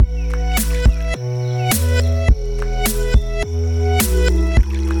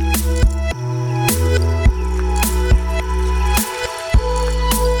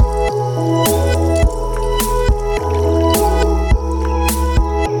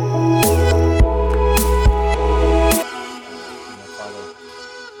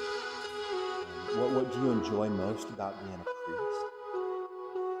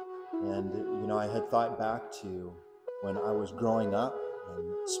thought back to when I was growing up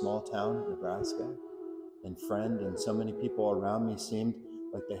in small town Nebraska, and friend and so many people around me seemed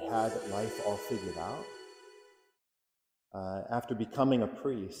like they had life all figured out. After becoming a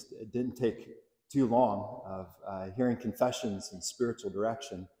priest, it didn't take too long of hearing confessions and spiritual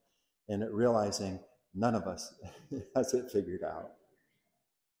direction and realizing none of us has it figured out.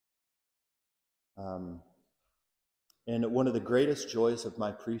 And one of the greatest joys of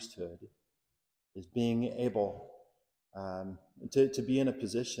my priesthood is being able to be in a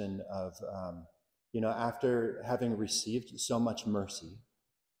position of, after having received so much mercy,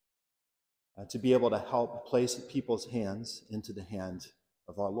 to be able to help place people's hands into the hand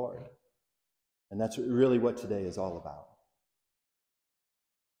of our Lord. And that's really what today is all about.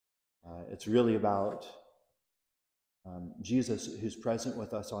 It's really about Jesus who's present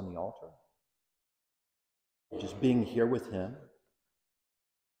with us on the altar, just being here with him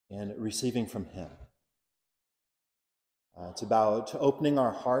and receiving from him. It's about opening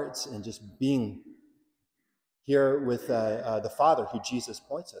our hearts and just being here with the Father who Jesus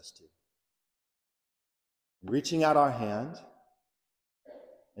points us to. Reaching out our hand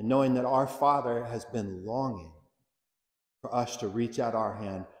and knowing that our Father has been longing for us to reach out our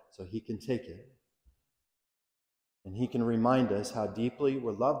hand so he can take it. And he can remind us how deeply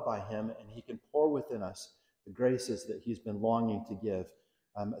we're loved by him, and he can pour within us the graces that he's been longing to give,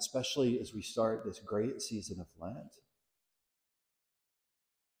 especially as we start this great season of Lent.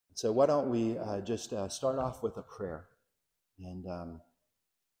 So why don't we just start off with a prayer, and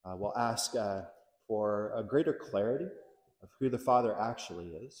we'll ask for a greater clarity of who the Father actually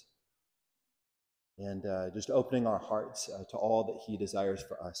is, and just opening our hearts to all that he desires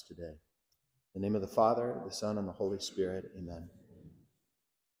for us today. In the name of the Father, the Son, and the Holy Spirit, amen.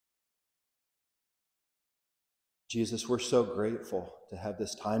 Jesus, we're so grateful to have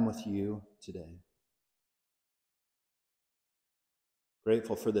this time with you today.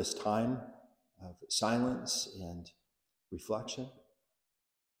 Grateful for this time of silence and reflection,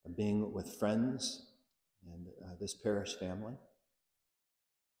 of being with friends and this parish family.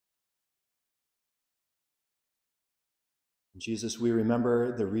 Jesus, we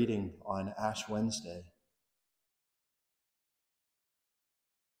remember the reading on Ash Wednesday.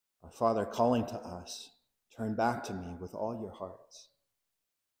 Our Father calling to us, turn back to me with all your hearts,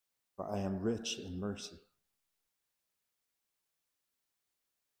 for I am rich in mercy.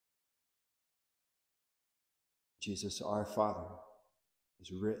 Jesus, our Father,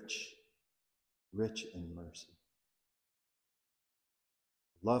 is rich in mercy.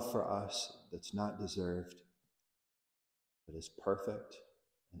 Love for us that's not deserved, but is perfect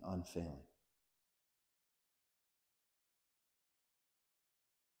and unfailing.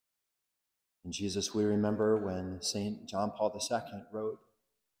 And Jesus, we remember when St. John Paul II wrote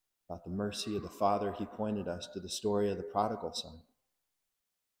about the mercy of the Father, he pointed us to the story of the prodigal son.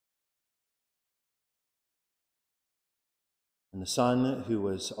 And the son who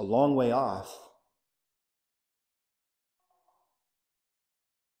was a long way off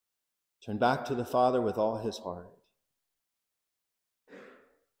turned back to the Father with all his heart,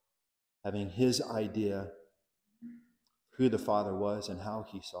 having his idea who the Father was and how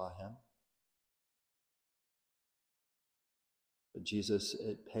he saw him. But Jesus,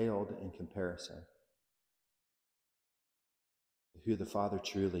 it paled in comparison to who the Father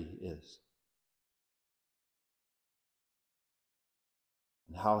truly is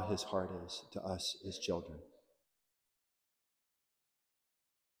and how his heart is to us as children.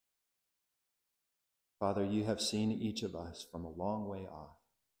 Father, you have seen each of us from a long way off,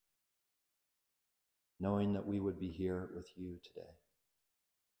 knowing that we would be here with you today.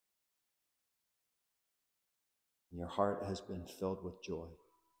 And your heart has been filled with joy.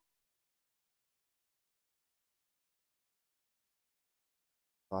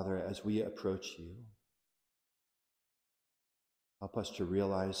 Father, as we approach you, help us to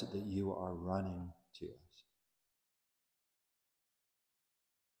realize that you are running to us.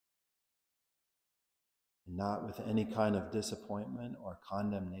 And not with any kind of disappointment or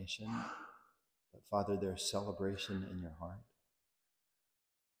condemnation, but Father, there's celebration in your heart.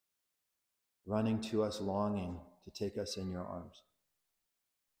 Running to us, longing to take us in your arms,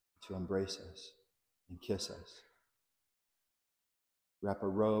 to embrace us and kiss us. Wrap a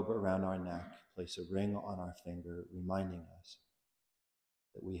robe around our neck, place a ring on our finger, reminding us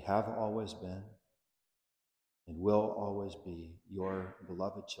that we have always been and will always be your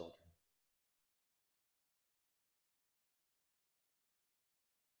beloved children.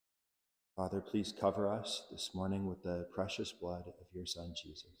 Father, please cover us this morning with the precious blood of your Son,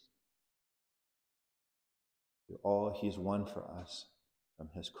 Jesus. Through all he's won for us from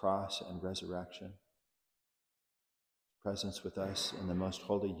his cross and resurrection, presence with us in the most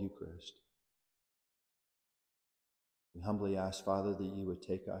holy Eucharist. We humbly ask, Father, that you would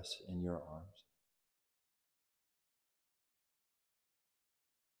take us in your arms.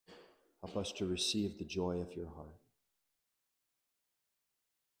 Help us to receive the joy of your heart.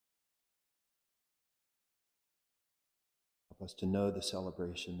 Help us to know the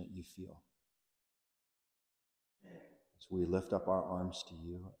celebration that you feel as we lift up our arms to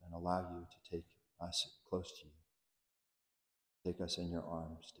you and allow you to take us close to you. Take us in your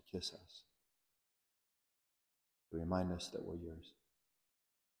arms, to kiss us, to remind us that we're yours.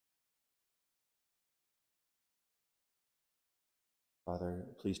 Father,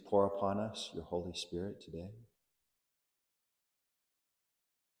 please pour upon us your Holy Spirit today.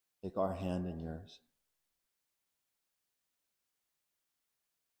 Take our hand in yours.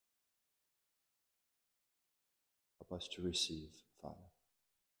 Help us to receive, Father.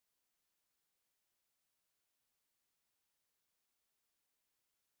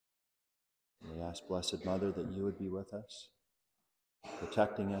 And we ask, Blessed Mother, that you would be with us,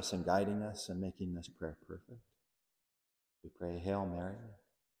 protecting us and guiding us and making this prayer perfect. We pray, Hail Mary,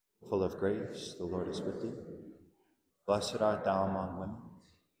 full of grace, the Lord is with thee. Blessed art thou among women.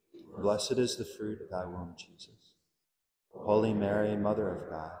 Blessed is the fruit of thy womb, Jesus. Holy Mary, Mother of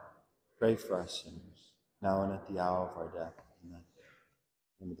God, pray for us sinners, now and at the hour of our death. Amen.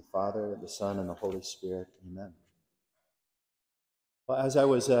 In the name of the Father, the Son, and the Holy Spirit. Amen. Well, as I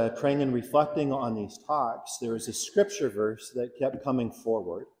was praying and reflecting on these talks, there was a scripture verse that kept coming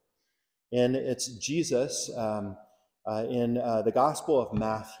forward. And it's Jesus in the Gospel of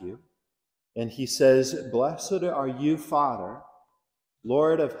Matthew. And he says, Blessed are you, Father,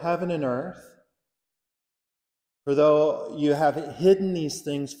 Lord of heaven and earth, for though you have hidden these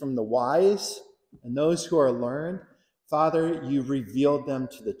things from the wise and those who are learned, Father, you revealed them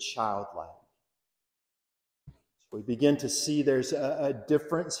to the childlike. So we begin to see there's a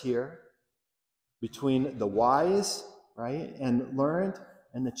difference here between the wise, right, and learned,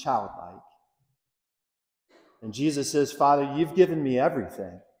 and the childlike. And Jesus says, Father, you've given me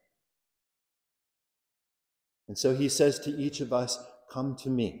everything. And so he says to each of us, come to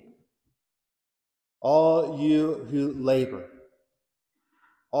me. All you who labor,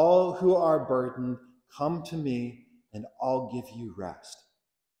 all who are burdened, come to me and I'll give you rest.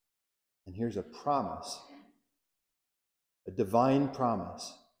 And here's a promise, a divine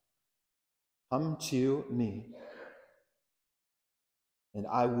promise. Come to me and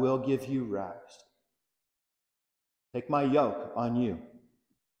I will give you rest. Take my yoke on you.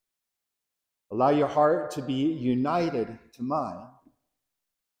 Allow your heart to be united to mine.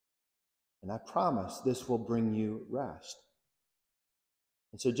 And I promise this will bring you rest.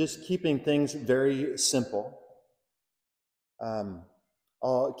 And so just keeping things very simple,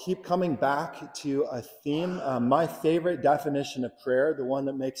 I'll keep coming back to a theme. My favorite definition of prayer, the one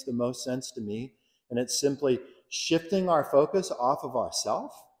that makes the most sense to me, and it's simply shifting our focus off of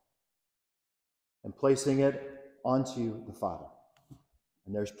ourselves and placing it onto the Father.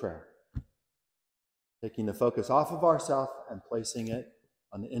 And there's prayer. Taking the focus off of ourselves and placing it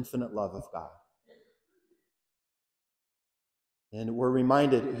on the infinite love of God. And we're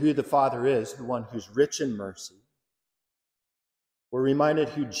reminded who the Father is, the one who's rich in mercy. We're reminded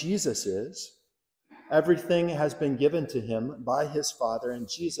who Jesus is. Everything has been given to him by his Father, and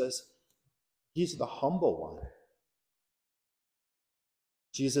Jesus, he's the humble one.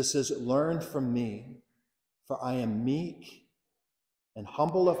 Jesus says, learn from me, for I am meek and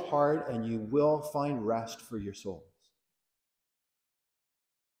humble of heart, and you will find rest for your souls.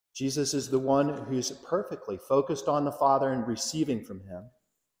 Jesus is the one who's perfectly focused on the Father and receiving from him.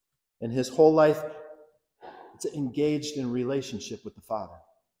 And his whole life, it's engaged in relationship with the Father.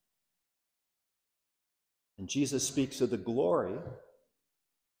 And Jesus speaks of the glory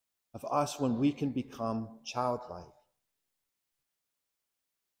of us when we can become childlike.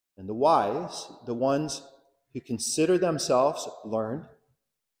 And the wise, the ones who consider themselves learned,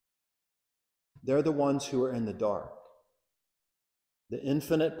 they're the ones who are in the dark. The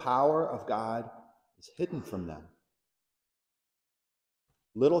infinite power of God is hidden from them.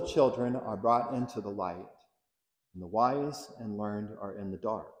 Little children are brought into the light, and the wise and learned are in the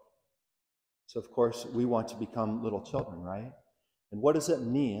dark. So, of course, we want to become little children, right? And what does it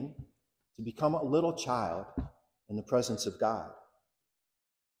mean to become a little child in the presence of God?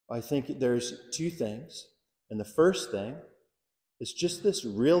 I think there's two things. And the first thing is just this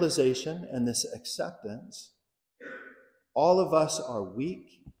realization and this acceptance. All of us are weak,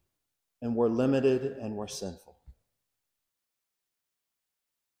 and we're limited, and we're sinful.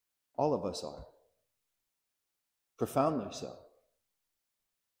 All of us are. Profoundly so.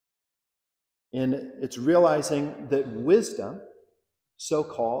 And it's realizing that wisdom,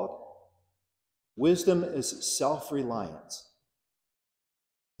 so-called, wisdom is self-reliance.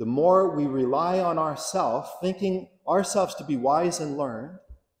 The more we rely on ourselves, thinking ourselves to be wise and learned,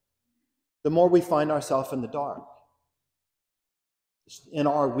 the more we find ourselves in the dark, in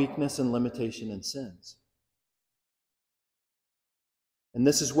our weakness and limitation and sins. And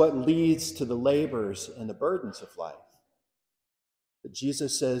this is what leads to the labors and the burdens of life. But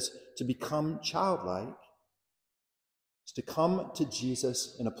Jesus says to become childlike is to come to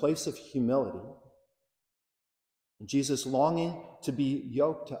Jesus in a place of humility. And Jesus longing to be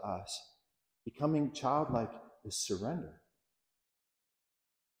yoked to us, becoming childlike is surrender.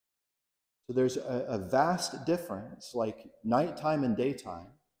 So there's a vast difference, like nighttime and daytime,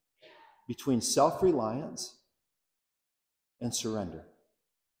 between self-reliance and surrender.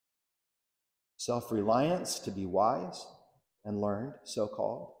 Self-reliance to be wise and learned,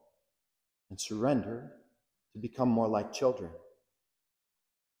 so-called, and surrender to become more like children.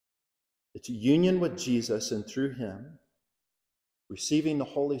 It's union with Jesus, and through him, receiving the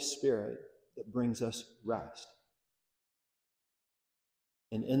Holy Spirit that brings us rest.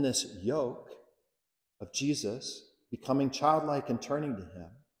 And in this yoke of Jesus, becoming childlike and turning to him,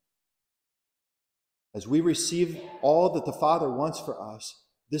 as we receive all that the Father wants for us,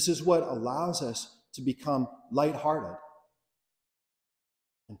 this is what allows us to become lighthearted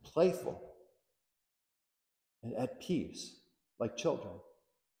and playful and at peace, like children.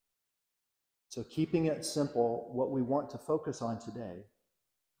 So keeping it simple, what we want to focus on today,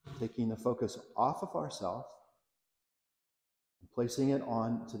 taking the focus off of ourselves and placing it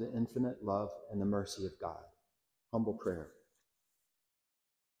on to the infinite love and the mercy of God. Humble prayer.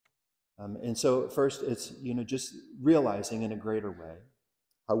 And so first, it's just realizing in a greater way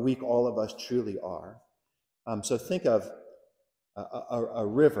how weak all of us truly are. So think of a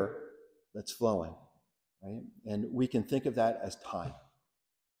river that's flowing, right? And we can think of that as time.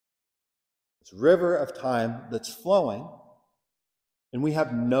 This river of time that's flowing, and we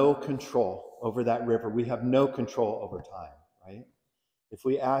have no control over that river. We have no control over time, right? If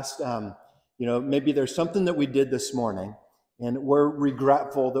we asked, maybe there's something that we did this morning, and we're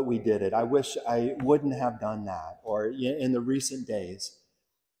regretful that we did it. I wish I wouldn't have done that. Or in the recent days,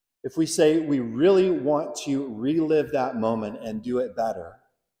 if we say we really want to relive that moment and do it better,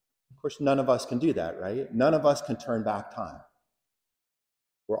 of course, none of us can do that, right? None of us can turn back time.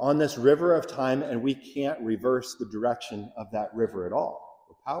 We're on this river of time, and we can't reverse the direction of that river at all.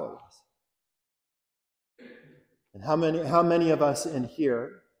 We're powerless. And how many of us in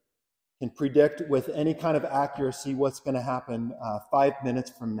here can predict with any kind of accuracy what's going to happen 5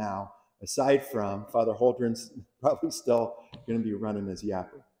 minutes from now, aside from Father Holdren's probably still going to be running his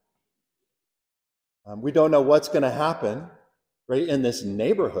yapper? We don't know what's going to happen right in this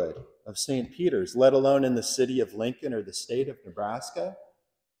neighborhood of St. Peter's, let alone in the city of Lincoln or the state of Nebraska.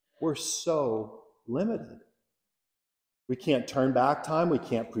 We're so limited. We can't turn back time. We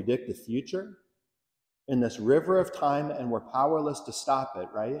can't predict the future. In this river of time, and we're powerless to stop it,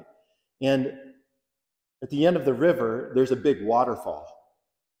 right? And at the end of the river, there's a big waterfall.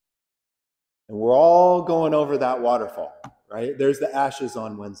 And we're all going over that waterfall, right? There's the ashes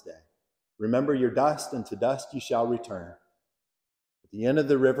on Wednesday. Remember your dust, and to dust you shall return. At the end of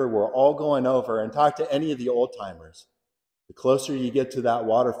the river, we're all going over, and talk to any of the old timers. The closer you get to that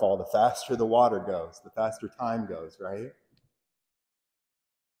waterfall, the faster the water goes, the faster time goes, right?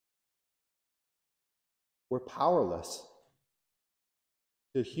 We're powerless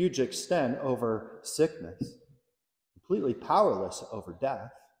to a huge extent over sickness, completely powerless over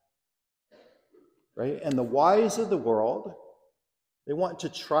death, right? And the wise of the world, they want to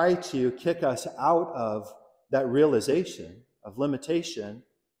try to kick us out of that realization of limitation,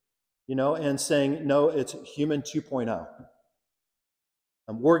 and saying, no, it's human 2.0.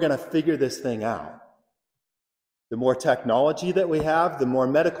 And we're going to figure this thing out. The more technology that we have, the more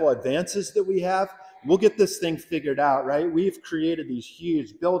medical advances that we have, we'll get this thing figured out, right? We've created these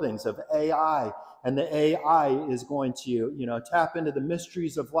huge buildings of AI, and the AI is going to, tap into the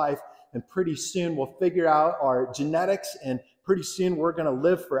mysteries of life, and pretty soon we'll figure out our genetics, and pretty soon we're going to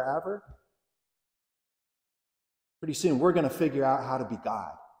live forever. Pretty soon we're going to figure out how to be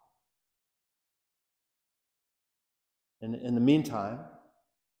God. And in the meantime,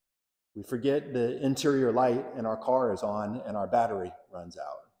 we forget the interior light in our car is on and our battery runs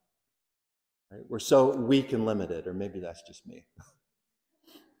out. Right? We're so weak and limited, or maybe that's just me.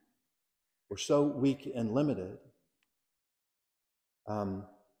 We're so weak and limited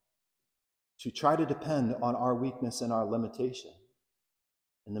to try to depend on our weakness and our limitation.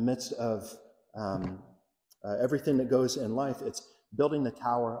 In the midst of everything that goes in life, it's building the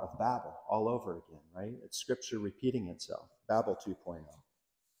Tower of Babel all over again, right? It's Scripture repeating itself. Babel 2.0.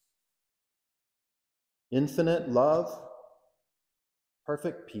 Infinite love,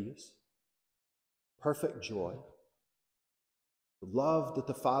 perfect peace, perfect joy. The love that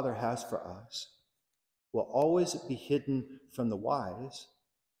the Father has for us will always be hidden from the wise,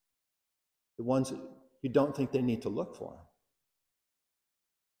 the ones who don't think they need to look for him.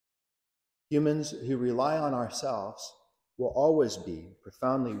 Humans who rely on ourselves will always be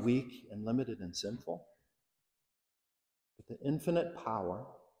profoundly weak and limited and sinful. But the infinite power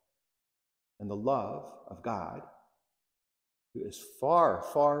and the love of God, who is far,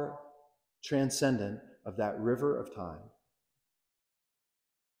 far transcendent of that river of time,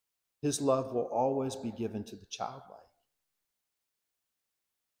 his love will always be given to the childlike,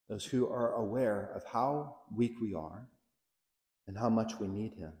 those who are aware of how weak we are and how much we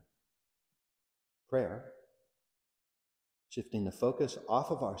need him. Prayer, shifting the focus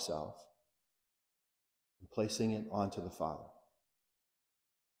off of ourselves and placing it onto the Father,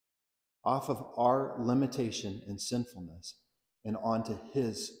 off of our limitation and sinfulness and onto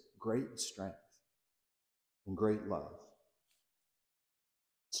his great strength and great love.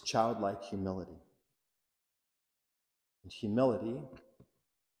 It's childlike humility. And humility,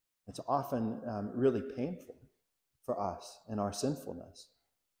 it's often really painful for us in our sinfulness.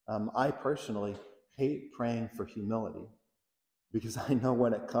 I personally hate praying for humility because I know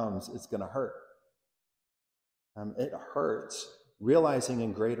when it comes, it's going to hurt. It hurts realizing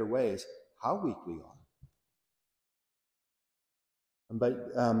in greater ways how weak we are. But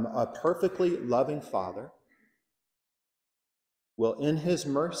a perfectly loving Father will, in his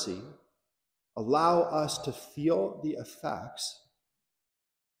mercy, allow us to feel the effects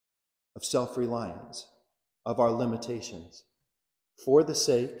of self-reliance, of our limitations, for the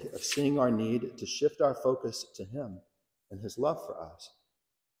sake of seeing our need to shift our focus to him and his love for us.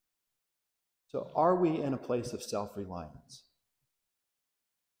 So are we in a place of self-reliance?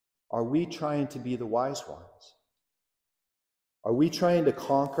 Are we trying to be the wise ones? Are we trying to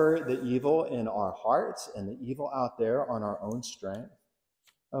conquer the evil in our hearts and the evil out there on our own strength?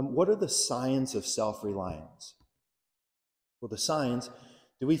 What are the signs of self-reliance? Well, the signs,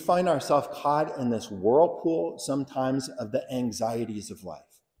 do we find ourselves caught in this whirlpool sometimes of the anxieties of life?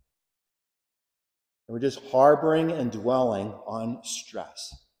 And we're just harboring and dwelling on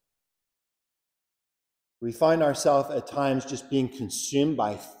stress. We find ourselves at times just being consumed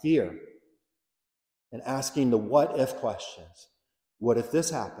by fear and asking the what if questions. What if this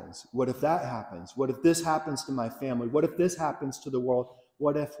happens? What if that happens? What if this happens to my family? What if this happens to the world?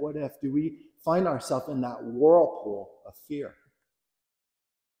 What if? Do we find ourselves in that whirlpool of fear?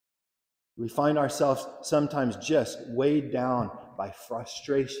 We find ourselves sometimes just weighed down by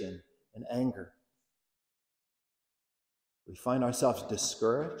frustration and anger. We find ourselves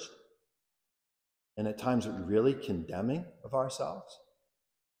discouraged and at times really condemning of ourselves.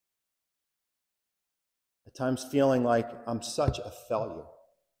 At times feeling like I'm such a failure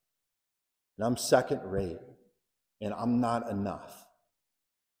and I'm second rate and I'm not enough.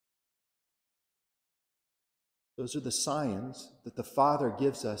 Those are the signs that the Father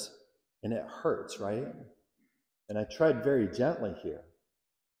gives us, and it hurts, right? And I tread very gently here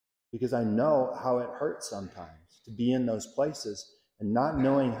because I know how it hurts sometimes to be in those places and not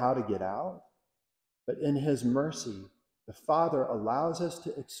knowing how to get out. But in his mercy, the Father allows us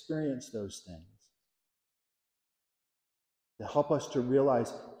to experience those things, to help us to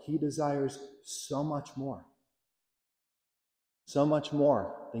realize he desires so much more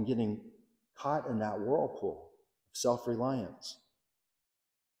than getting caught in that whirlpool of self-reliance.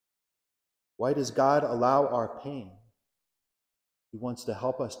 Why does God allow our pain? He wants to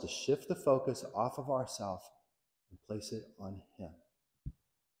help us to shift the focus off of ourselves and place it on him.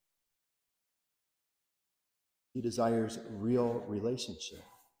 He desires real relationship.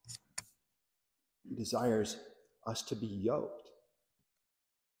 He desires us to be yoked.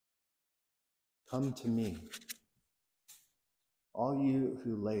 Come to me, all you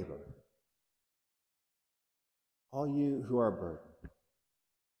who labor, all you who are burdened.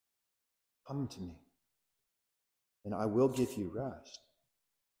 Come to me, and I will give you rest.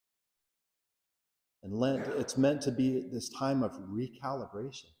 And Lent, it's meant to be this time of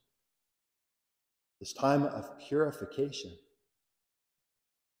recalibration, this time of purification,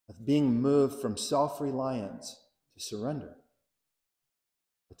 of being moved from self-reliance to surrender,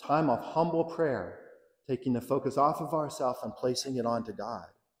 a time of humble prayer, taking the focus off of ourselves and placing it onto God.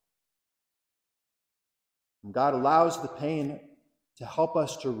 And God allows the pain to help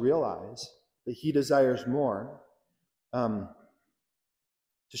us to realize that he desires more,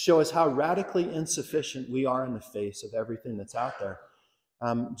 to show us how radically insufficient we are in the face of everything that's out there,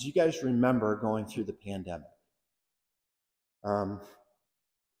 Do you guys remember going through the pandemic?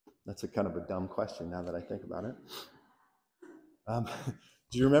 That's a kind of a dumb question now that I think about it.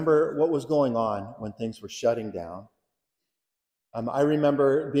 Do you remember what was going on when things were shutting down? I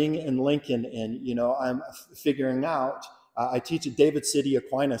remember being in Lincoln and, I'm figuring out, I teach at David City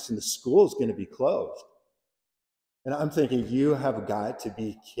Aquinas and the school is going to be closed. And I'm thinking, you have got to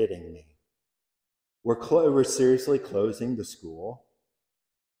be kidding me. We're seriously closing the school.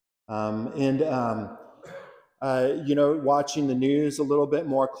 Watching the news a little bit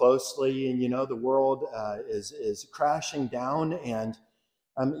more closely, and the world is crashing down, and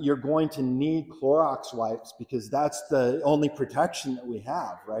you're going to need Clorox wipes because that's the only protection that we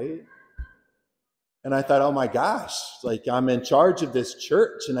have, right? And I thought, oh my gosh, like I'm in charge of this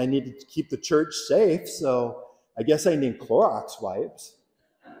church, and I need to keep the church safe, so I guess I need Clorox wipes.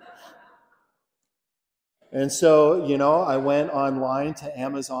 And so, I went online to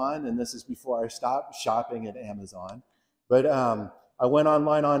Amazon, and this is before I stopped shopping at Amazon. But I went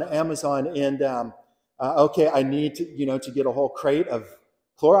online on Amazon, and I need to get a whole crate of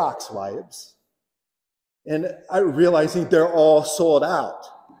Clorox wipes. And I realizing they're all sold out.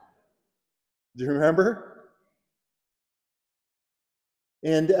 Do you remember?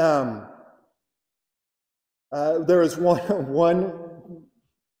 And there was one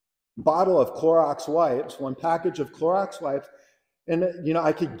bottle of Clorox wipes, one package of Clorox wipes, and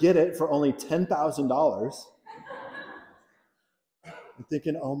I could get it for only $10,000. I'm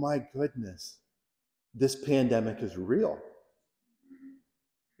thinking, oh my goodness, this pandemic is real.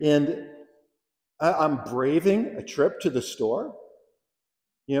 And I'm braving a trip to the store,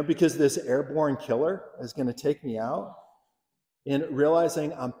 because this airborne killer is going to take me out, and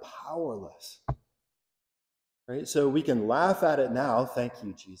realizing I'm powerless. Right? So we can laugh at it now, thank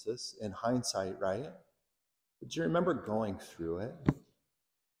you, Jesus, in hindsight, right? But do you remember going through it?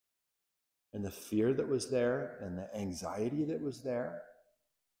 And the fear that was there, and the anxiety that was there?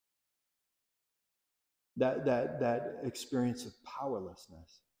 That experience of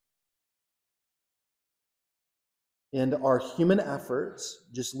powerlessness. And our human efforts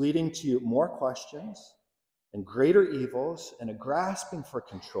just leading to more questions and greater evils and a grasping for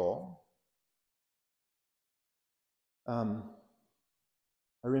control. I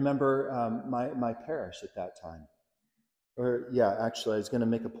remember my parish at that time. Actually, I was going to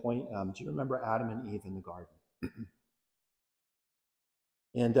make a point. Do you remember Adam and Eve in the garden?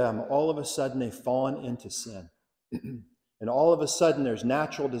 And all of a sudden, they've fallen into sin. And all of a sudden, there's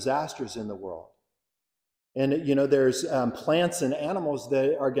natural disasters in the world. And, there's plants and animals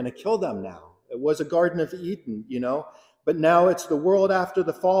that are going to kill them now. It was a Garden of Eden, but now it's the world after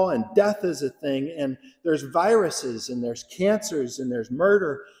the fall, and death is a thing, and there's viruses, and there's cancers, and there's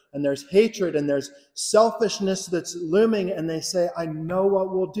murder, and there's hatred, and there's selfishness that's looming, and they say, I know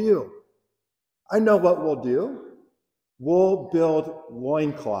what we'll do. I know what we'll do. We'll build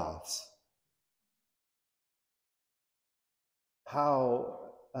loincloths. How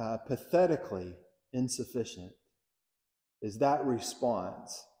pathetically insufficient is that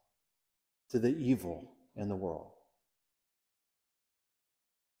response to the evil in the world?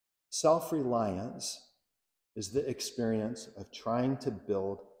 Self-reliance is the experience of trying to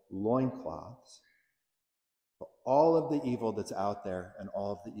build loincloths for all of the evil that's out there and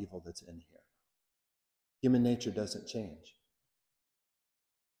all of the evil that's in here. Human nature doesn't change.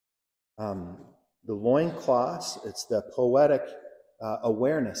 The loincloths, it's the poetic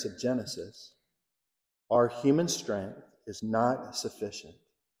awareness of Genesis. Our human strength is not sufficient.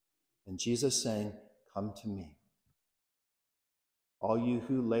 And Jesus saying, come to me. All you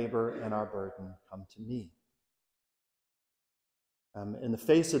who labor and are burdened, come to me. In the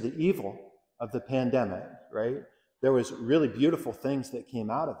face of the evil of the pandemic, right, there was really beautiful things that came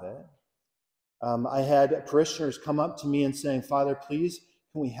out of it. I had parishioners come up to me and saying, Father, please,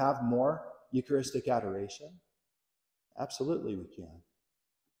 can we have more Eucharistic adoration? Absolutely we can.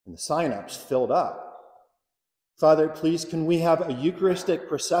 And the sign-ups filled up. Father, please, can we have a Eucharistic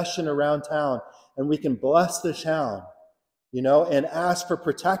procession around town and we can bless the town, and ask for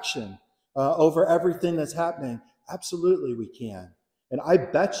protection over everything that's happening? Absolutely we can. And I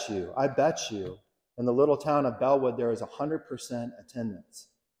bet you, in the little town of Bellwood, there was 100% attendance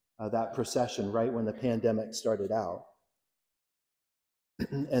of that procession right when the pandemic started out.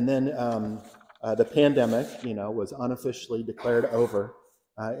 And then the pandemic, was unofficially declared over.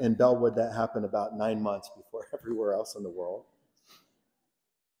 In Bellwood, that happened about 9 months before everywhere else in the world,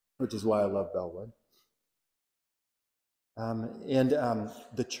 which is why I love Bellwood.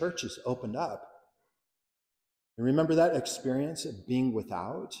 The churches opened up. And remember that experience of being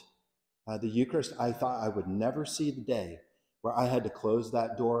without the Eucharist? I thought I would never see the day where I had to close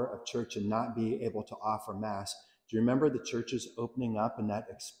that door of church and not be able to offer Mass. Do you remember the churches opening up and that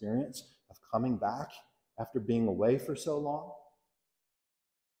experience of coming back after being away for so long?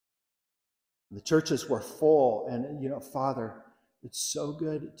 The churches were full, and Father, it's so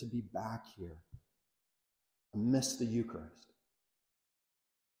good to be back here. I miss the Eucharist.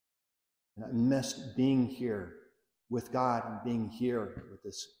 And I missed being here with God and being here with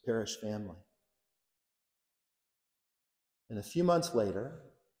this parish family. And a few months later,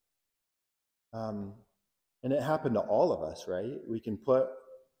 and it happened to all of us, right? We can put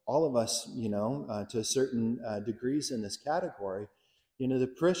all of us, to certain degrees in this category.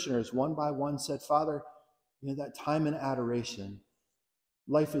 The parishioners, one by one, said, Father, that time in adoration,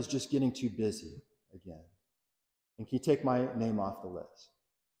 life is just getting too busy again. And can you take my name off the list?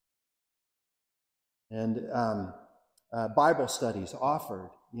 And Bible studies offered,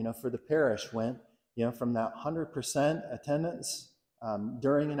 for the parish went, from that 100% attendance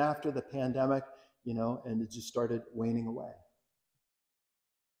during and after the pandemic, and it just started waning away.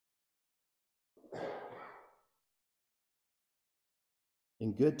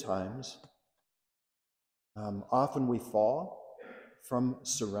 In good times, often we fall from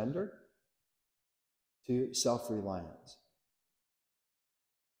surrender to self-reliance,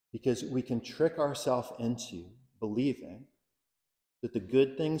 because we can trick ourselves into believing that the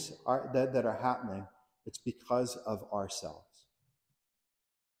good things that are happening, it's because of ourselves.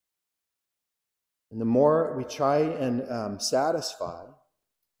 And the more we try and satisfy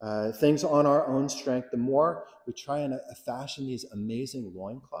things on our own strength, the more we try and fashion these amazing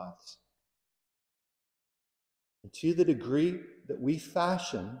loincloths. And to the degree that we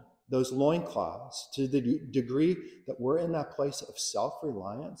fashion those loincloths, to the degree that we're in that place of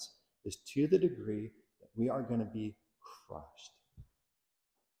self-reliance, is to the degree that we are going to be crushed,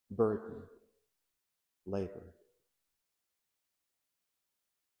 burdened, labored.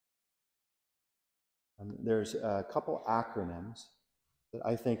 There's a couple acronyms that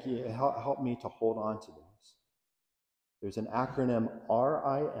I think help me to hold on to this. There's an acronym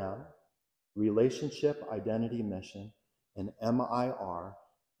RIM, Relationship, Identity, Mission, and MIR,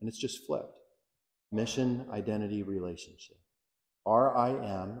 and it's just flipped. Mission, Identity, Relationship.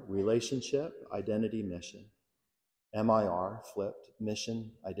 RIM, Relationship, Identity, Mission. MIR, flipped,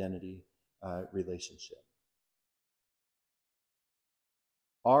 Mission, Identity, Relationship.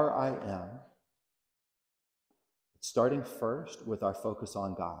 RIM, starting first with our focus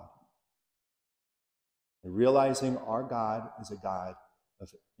on God. And realizing our God is a God of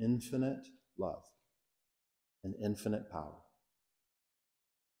infinite love and infinite power.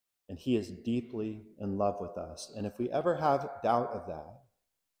 And he is deeply in love with us. And if we ever have doubt of that,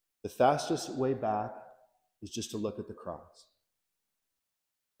 the fastest way back is just to look at the cross.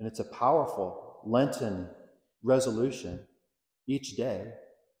 And it's a powerful Lenten resolution each day,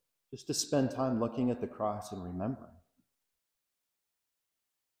 just to spend time looking at the cross and remembering.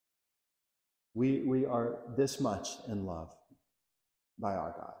 We are this much in love by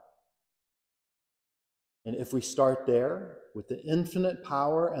our God. And if we start there with the infinite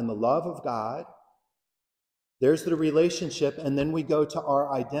power and the love of God, there's the relationship, and then we go to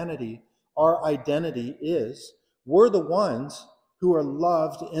our identity. Our identity is we're the ones who are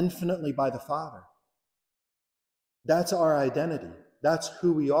loved infinitely by the Father. That's our identity. That's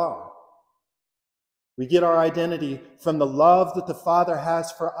who we are. We get our identity from the love that the Father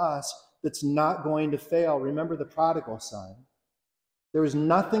has for us that's not going to fail. Remember the prodigal son. There was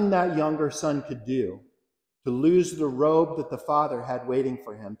nothing that younger son could do to lose the robe that the Father had waiting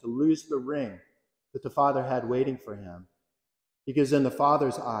for him, to lose the ring that the Father had waiting for him. Because in the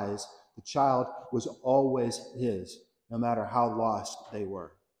Father's eyes, the child was always his, no matter how lost they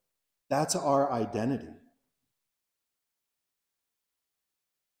were. That's our identity.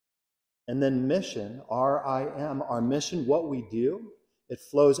 And then mission, RIM, our mission, what we do, it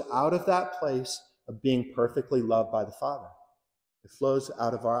flows out of that place of being perfectly loved by the Father. It flows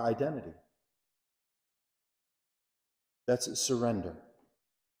out of our identity. That's surrender,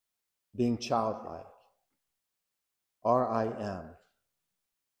 being childlike, RIM.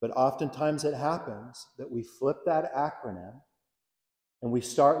 But oftentimes it happens that we flip that acronym and we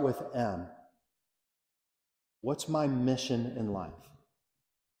start with M. What's my mission in life?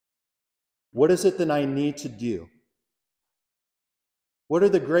 What is it that I need to do? What are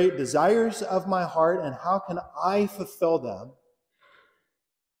the great desires of my heart, and how can I fulfill them?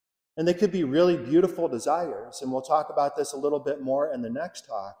 And they could be really beautiful desires, and we'll talk about this a little bit more in the next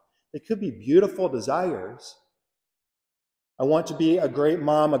talk. They could be beautiful desires. I want to be a great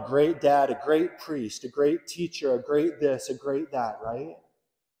mom, a great dad, a great priest, a great teacher, a great this, a great that, right?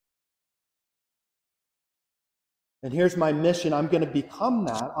 And here's my mission. I'm going to become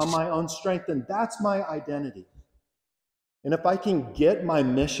that on my own strength, and that's my identity. And if I can get my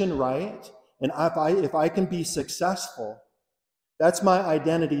mission right, and if I can be successful, that's my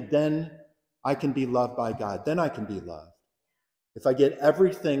identity, then I can be loved by God. Then I can be loved. If I get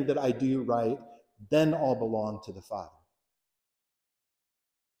everything that I do right, then I'll belong to the Father.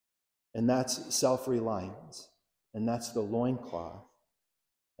 And that's self-reliance. And that's the loincloth.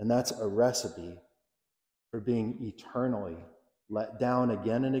 And that's a recipe for being eternally let down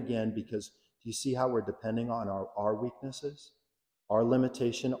again and again, because do you see how we're depending on our weaknesses, our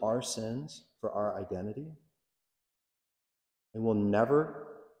limitation, our sins for our identity? And we'll never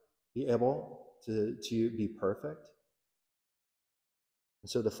be able to be perfect. And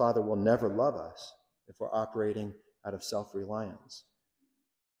so the Father will never love us if we're operating out of self-reliance.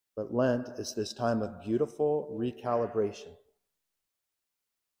 But Lent is this time of beautiful recalibration.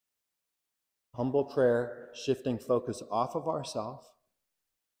 Humble prayer, shifting focus off of ourselves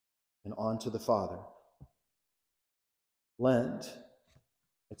and onto the Father. Lent,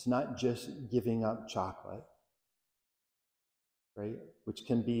 it's not just giving up chocolate, right? Which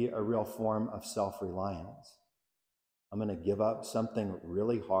can be a real form of self-reliance. I'm going to give up something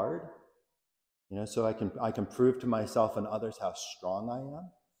really hard, so I can prove to myself and others how strong I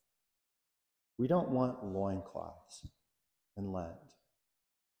am. We don't want loincloths in Lent.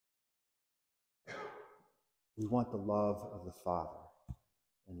 We want the love of the Father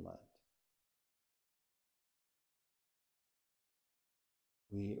in Lent.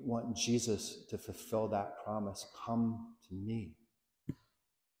 We want Jesus to fulfill that promise. Come to me.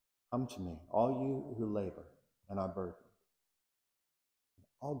 Come to me, all you who labor and are burdened.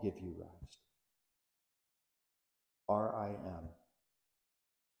 I'll give you rest. R-I-M.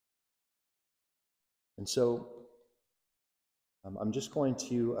 And so I'm just going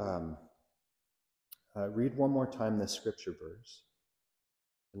to read one more time this scripture verse.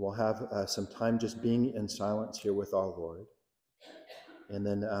 And we'll have some time just being in silence here with our Lord. And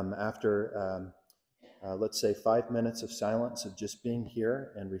then after, let's say, 5 minutes of silence of just being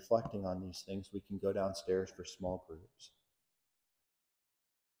here and reflecting on these things, we can go downstairs for small groups.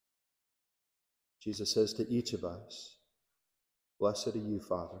 Jesus says to each of us, "Blessed are you,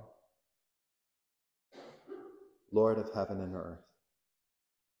 Father, Lord of heaven and earth.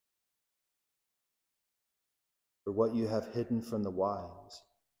 For what you have hidden from the wise,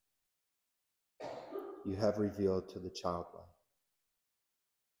 you have revealed to the childlike.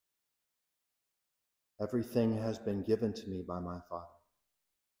 Everything has been given to me by my Father.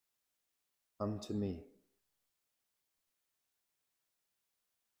 Come to me.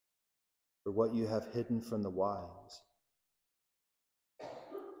 For what you have hidden from the wise,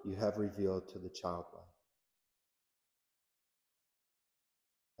 you have revealed to the childlike.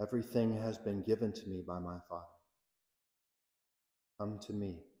 Everything has been given to me by my Father. Come to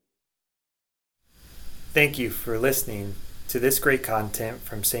me." Thank you for listening to this great content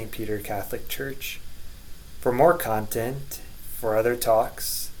from St. Peter Catholic Church. For more content, for other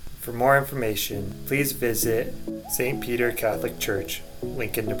talks, for more information, please visit St. Peter Catholic Church,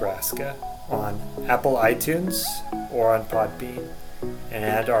 Lincoln, Nebraska, on Apple iTunes or on Podbean, and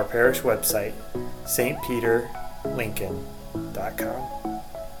at our parish website,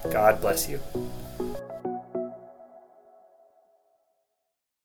 stpeterlincoln.com. God bless you.